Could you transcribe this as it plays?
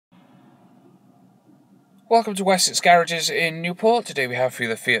Welcome to Wessex Garages in Newport. Today we have for you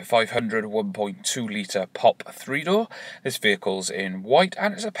the Fiat 500 1.2 litre pop 3-door. This vehicle's in white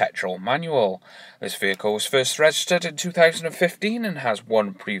and it's a petrol manual. This vehicle was first registered in 2015 and has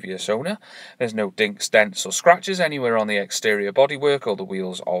one previous owner. There's no dinks, dents or scratches anywhere on the exterior bodywork or the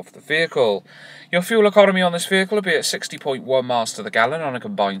wheels of the vehicle. Your fuel economy on this vehicle will be at 60.1 miles to the gallon on a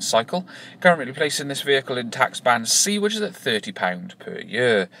combined cycle, currently placing this vehicle in tax band C, which is at £30 per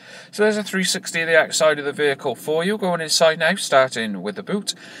year. So there's a 360 of the outside of the vehicle for you. Going inside now, starting with the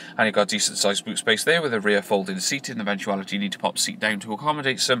boot, and you've got decent sized boot space there with a rear folding seat in the eventuality you need to pop the seat down to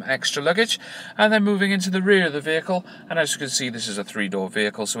accommodate some extra luggage. And then moving into the rear of the vehicle, and as you can see this is a 3-door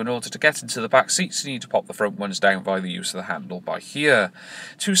vehicle, so in order to get into the back seats you need to pop the front ones down via the use of the handle by here.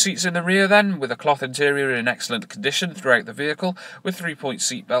 2 seats in the rear then, with a cloth interior in excellent condition throughout the vehicle with 3-point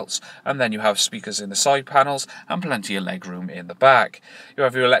seat belts, and then you have speakers in the side panels and plenty of leg room in the back. You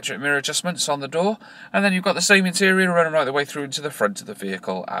have your electric mirror adjustments on the door, and then you've got the same interior running right the way through into the front of the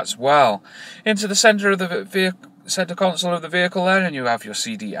vehicle as well. Into the centre of the centre console of the vehicle then, and you have your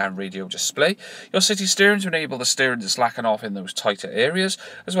CD and radio display, your city steering to enable the steering to slacken off in those tighter areas,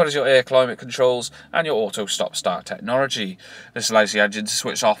 as well as your air climate controls and your auto stop start technology. This allows the engine to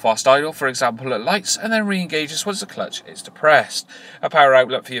switch off whilst idle, for example at lights, and then re-engages once the clutch is depressed. A power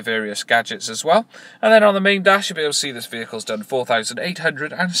outlet for your various gadgets as well, and then on the main dash you'll be able to see this vehicle's done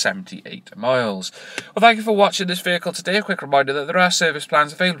 4,878 miles. Well, thank you for watching this vehicle today. A quick reminder that there are service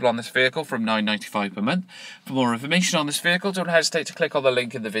plans available on this vehicle from £9.95 per month. For more information on this vehicle, don't hesitate to click on the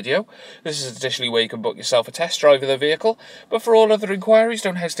link in the video. This is additionally where you can book yourself a test drive of the vehicle, but for all other inquiries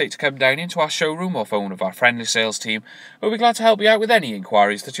don't hesitate to come down into our showroom or phone with our friendly sales team. We'll be glad to help you out with any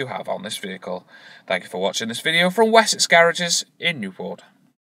inquiries that you have on this vehicle. Thank you for watching this video from Wessex Garages in Newport.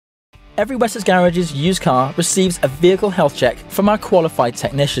 Every Wessex Garages used car receives a vehicle health check from our qualified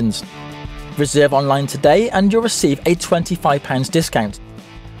technicians. Reserve online today and you'll receive a £25 discount.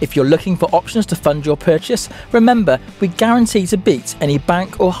 If you're looking for options to fund your purchase, remember we guarantee to beat any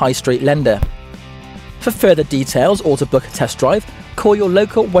bank or high street lender. For further details or to book a test drive, call your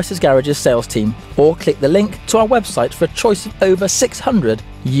local Wessex Garages sales team or click the link to our website for a choice of over 600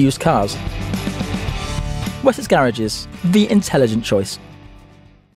 used cars. Wessex Garages, the intelligent choice.